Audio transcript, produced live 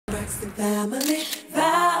m-braxton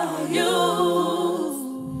family-values.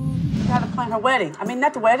 How to plan her wedding. I mean,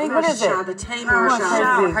 not the wedding. What is it? The Tamar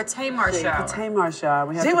shower. Her Tamar shower. The Tamar shower.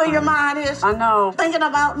 We have See to where your plan. mind is? I know. Thinking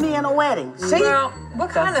about me and a wedding. See? Well, what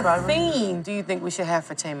kind That's of right. theme do you think we should have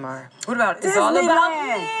for Tamar? What about it's all about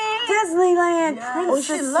Disneyland. Disneyland. Yes. Princesses. Oh,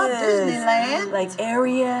 she loved Disneyland. Like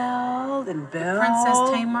Ariel and Belle. Princess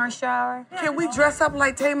Tamar shower? Can we dress up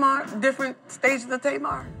like Tamar, different stages of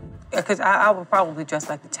Tamar? Yeah, because I would probably dress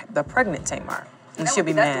like the pregnant Tamar. And she'll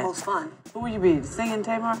be That's mad. the most fun. Who would you be? The singing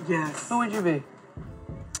Tamar? Yes. Who would you be?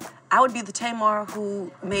 I would be the Tamar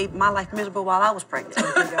who made my life miserable while I was pregnant. You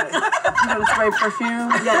gonna spray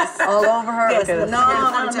perfume? Yes. All over her? Yes. Okay, No,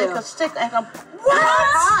 I'm gonna make her sick at her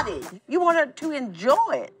body. You want her to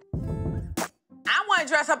enjoy it. I want to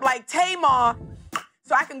dress up like Tamar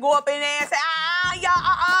so I can go up in there and say, y'all,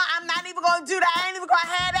 I'm not even going to do that. I ain't even going to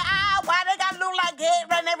have that. Why they got to look like it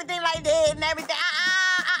and everything like that and everything?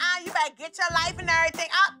 You better get your life and everything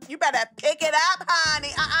up. You better pick it up,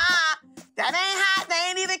 honey. That ain't hot. That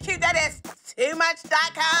ain't even cute. That is too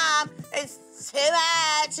much.com. It's too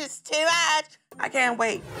much. It's too much. I can't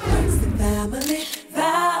wait. m-braxton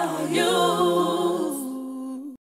family-values.